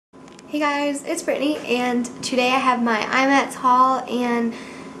Hey guys, it's Brittany, and today I have my Imats haul and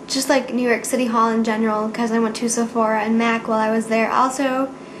just like New York City haul in general because I went to Sephora and MAC while I was there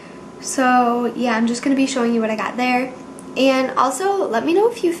also. So yeah, I'm just going to be showing you what I got there. And also, let me know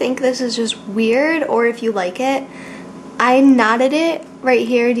if you think this is just weird or if you like it. I knotted it right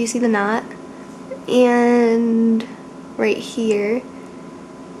here. Do you see the knot? And right here.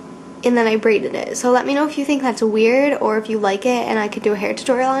 And then I braided it. So let me know if you think that's weird or if you like it and I could do a hair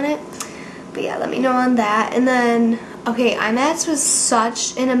tutorial on it. But yeah, let me know on that. And then, okay, Imats was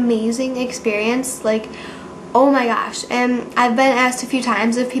such an amazing experience. Like, oh my gosh. And I've been asked a few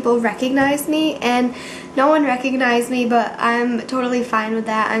times if people recognize me, and no one recognized me, but I'm totally fine with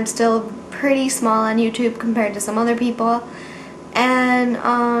that. I'm still pretty small on YouTube compared to some other people. And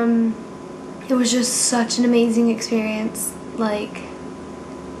it was just such an amazing experience. Like,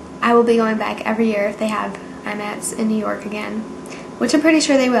 I will be going back every year if they have Imats in New York again, which I'm pretty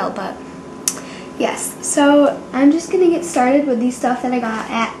sure they will, but yes. So I'm just going to get started with the stuff that I got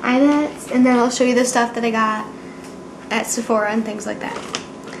at Imats, and then I'll show you the stuff that I got at Sephora and things like that.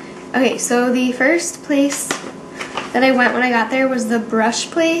 Okay, so the first place that I went when I got there was the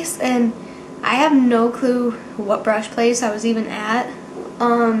brush place, and I have no clue what brush place I was even at,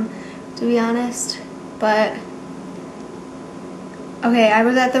 to be honest, but okay, I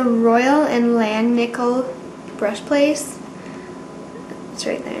was at the Royal and Langnickel brush place. It's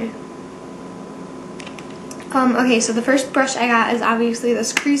right there. Okay, so the first brush I got is obviously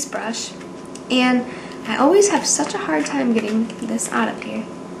this crease brush, and I always have such a hard time getting this out of here.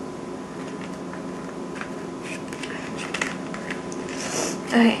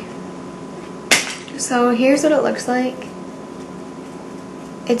 Okay, so here's what it looks like.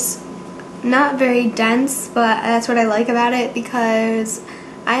 It's not very dense, but that's what I like about it because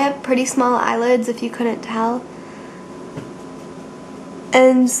I have pretty small eyelids, if you couldn't tell.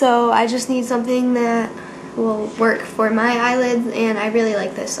 And so I just need something that will work for my eyelids, and I really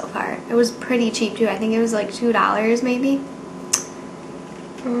like this so far. It was pretty cheap too. I think it was like $2 maybe.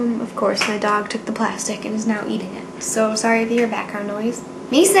 Of course, my dog took the plastic and is now eating it. So sorry if you hear background noise.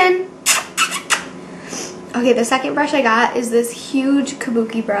 Mason! Okay, the second brush I got is this huge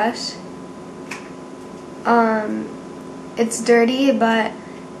kabuki brush. It's dirty, but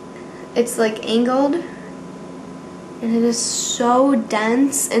it's like angled, and it is so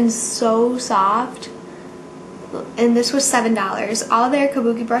dense and so soft. And this was $7. All their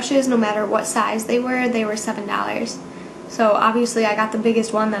kabuki brushes, no matter what size they were $7. So obviously I got the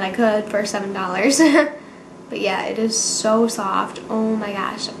biggest one that I could for $7. But yeah, it is so soft. Oh my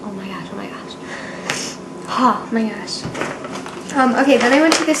gosh, oh my gosh, oh my gosh. Oh my gosh. Okay, then I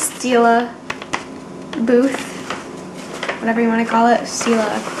went to the Stila booth, whatever you want to call it,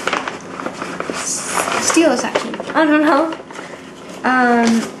 Stila section. I don't know.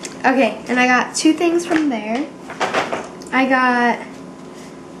 Okay, and I got two things from there. I got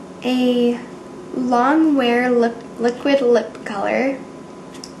a long wear liquid lip color,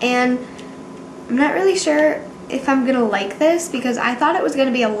 and I'm not really sure if I'm gonna like this because I thought it was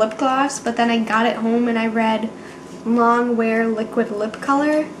gonna be a lip gloss, but then I got it home and I read long wear liquid lip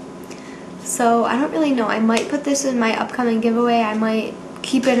color. So I don't really know. I might put this in my upcoming giveaway. I might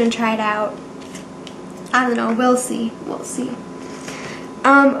keep it and try it out. I don't know. We'll see. We'll see.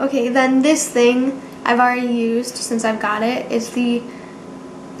 Okay, then this thing I've already used since I've got it is the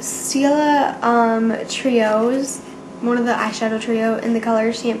Stila Trios, one of the eyeshadow trio in the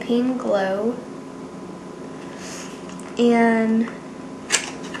color Champagne Glow. And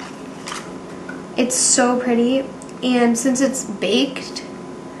it's so pretty, and since it's baked,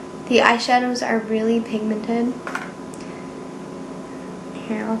 the eyeshadows are really pigmented.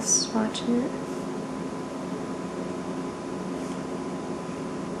 Here, I'll swatch it.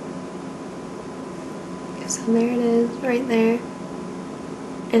 So there it is, right there.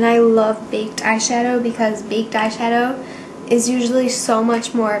 And I love baked eyeshadow because baked eyeshadow is usually so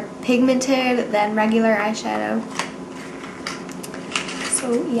much more pigmented than regular eyeshadow.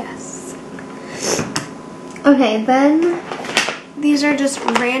 So yes. Okay, then these are just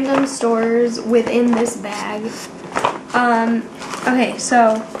random stores within this bag. Okay,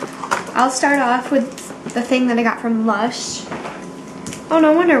 so I'll start off with the thing that I got from Lush. Oh,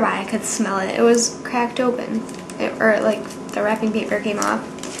 no wonder why I could smell it. It was cracked open. Or like the wrapping paper came off.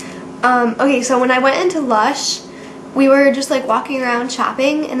 Okay, so when I went into Lush, we were just like walking around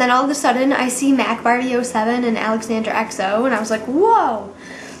shopping, and then all of a sudden I see MAC Barbie 07 and Alexandra XO, and I was like, whoa!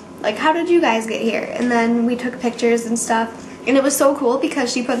 Like, how did you guys get here? And then we took pictures and stuff. And it was so cool because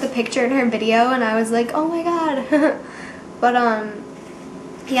she put the picture in her video, and I was like, oh my god. But,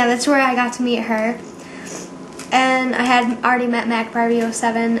 yeah, that's where I got to meet her. And I had already met Mac Barbie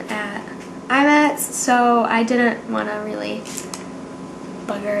 07 at Imats, so I didn't want to really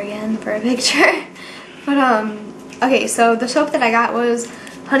bug her again for a picture. But okay, so the soap that I got was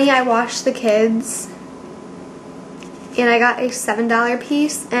Honey I Washed the Kids, and I got a $7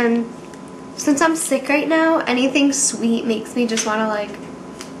 piece. And since I'm sick right now, anything sweet makes me just want to like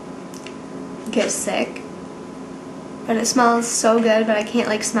get sick. But it smells so good, but I can't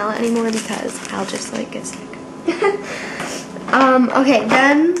like smell it anymore because I'll just like get sick. Okay,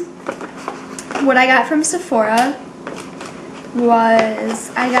 then what I got from Sephora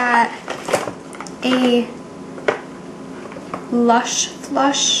was I got a Lush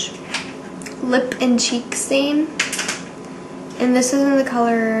Flush lip and cheek stain, and this is in the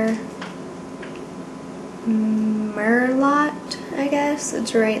color Merlot, I guess.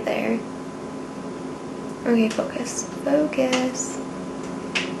 It's right there. Okay, focus. Focus.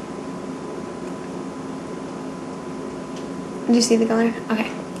 Did you see the color? Okay.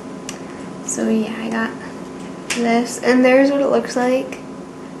 So yeah, I got this, and there's what it looks like,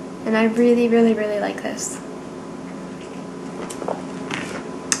 and I really, really, really like this.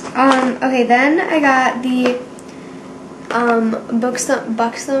 Okay, then I got the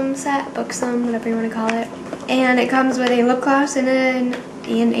Buxom set, Buxom, whatever you want to call it, and it comes with a lip gloss and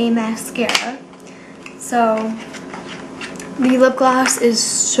a mascara. So the lip gloss is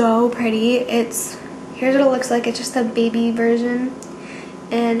so pretty. Here's what it looks like. It's just a baby version,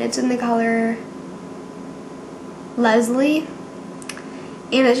 and it's in the color Leslie,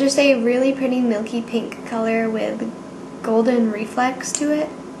 and it's just a really pretty milky pink color with golden reflex to it.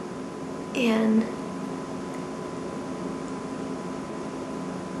 And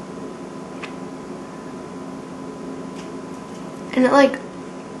it like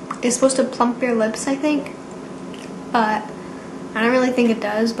is supposed to plump your lips, I think, but I don't really think it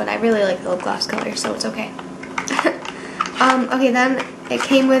does, but I really like the lip gloss color, so it's okay. Okay, then it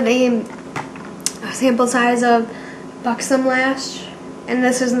came with a sample size of Buxom Lash, and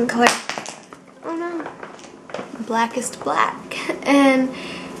this is in the color, oh no, Blackest Black. And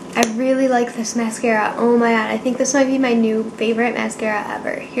I really like this mascara. Oh my god, I think this might be my new favorite mascara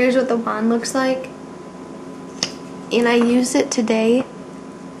ever. Here's what the wand looks like, and I used it today,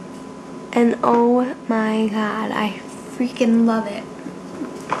 and oh my god, I freaking love it.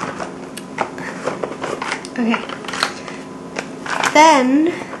 Okay. Then,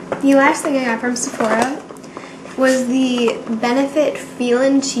 the last thing I got from Sephora was the Benefit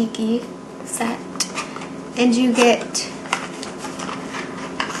Feelin' Cheeky set. And you get,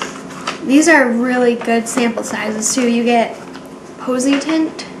 these are really good sample sizes too. You get Posy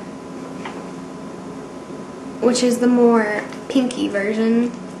Tint, which is the more pinky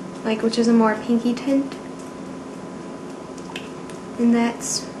version, like which is a more pinky tint. And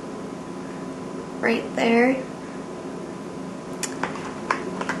that's right there.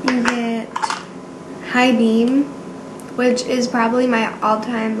 You get High Beam, which is probably my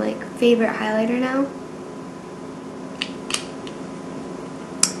all-time like favorite highlighter now.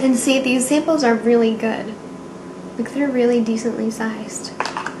 And see, these samples are really good. Like, they're really decently sized.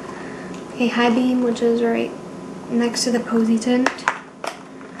 Okay, High Beam, which is right next to the Posy Tint.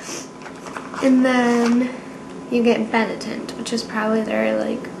 And then you get Bennett Tint, which is probably their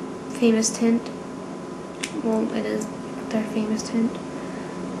like famous tint. Well, it is their famous tint,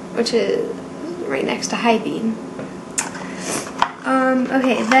 which is right next to High Beam.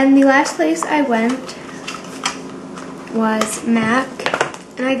 Okay, then the last place I went was MAC,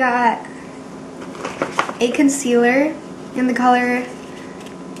 and I got a concealer in the color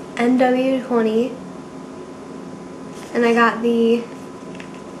NW20, and I got the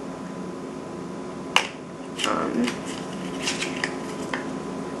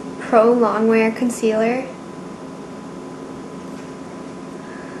Pro Longwear Concealer.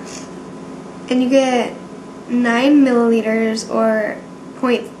 And you get 9 milliliters or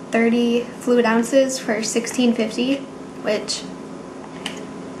 0.30 fluid ounces for $16.50, which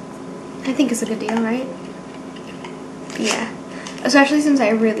I think is a good deal, right? Yeah, especially since I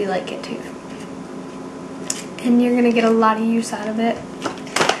really like it too. And you're gonna get a lot of use out of it.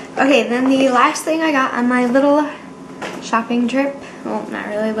 Okay, then the last thing I got on my little shopping trip, well, not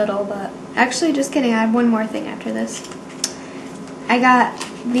really little, but actually just kidding, I have one more thing after this. I got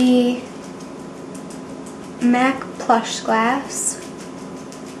the MAC Plush Glass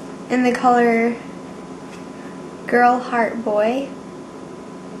in the color Girl Heart Boy.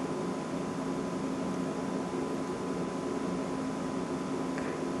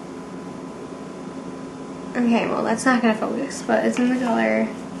 Okay, well that's not gonna focus, but it's in the color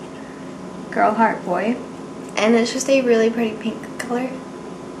Girl Heart Boy, and it's just a really pretty pink color.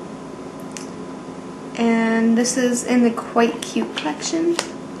 and this is in the Quite Cute collection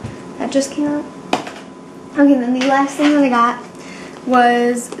that just came out. Okay, then the last thing that I got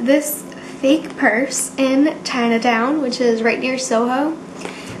was this fake purse in Chinatown, which is right near Soho,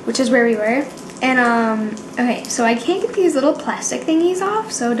 which is where we were. And okay, so I can't get these little plastic thingies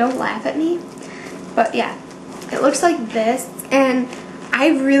off, so don't laugh at me. But yeah, it looks like this, and I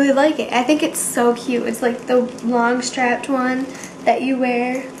really like it. I think it's so cute. It's like the long strapped one that you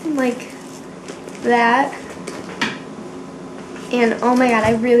wear like that. And oh my god,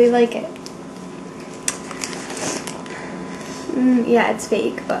 I really like it. Yeah, it's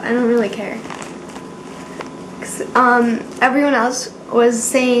fake, but I don't really care. Everyone else was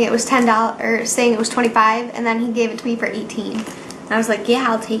saying it was $10 or saying it was $25, and then he gave it to me for $18. And I was like, yeah,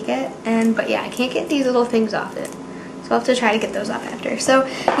 I'll take it. But yeah, I can't get these little things off it. So I'll have to try to get those off after. So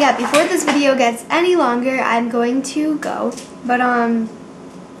yeah, before this video gets any longer, I'm going to go. But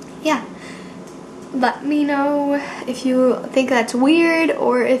yeah. Let me know if you think that's weird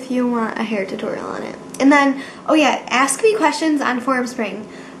or if you want a hair tutorial on it. And then, oh yeah, ask me questions on Formspring.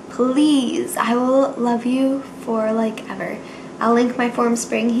 Please, I will love you for like ever. I'll link my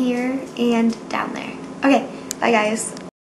Formspring here and down there. Okay, bye guys.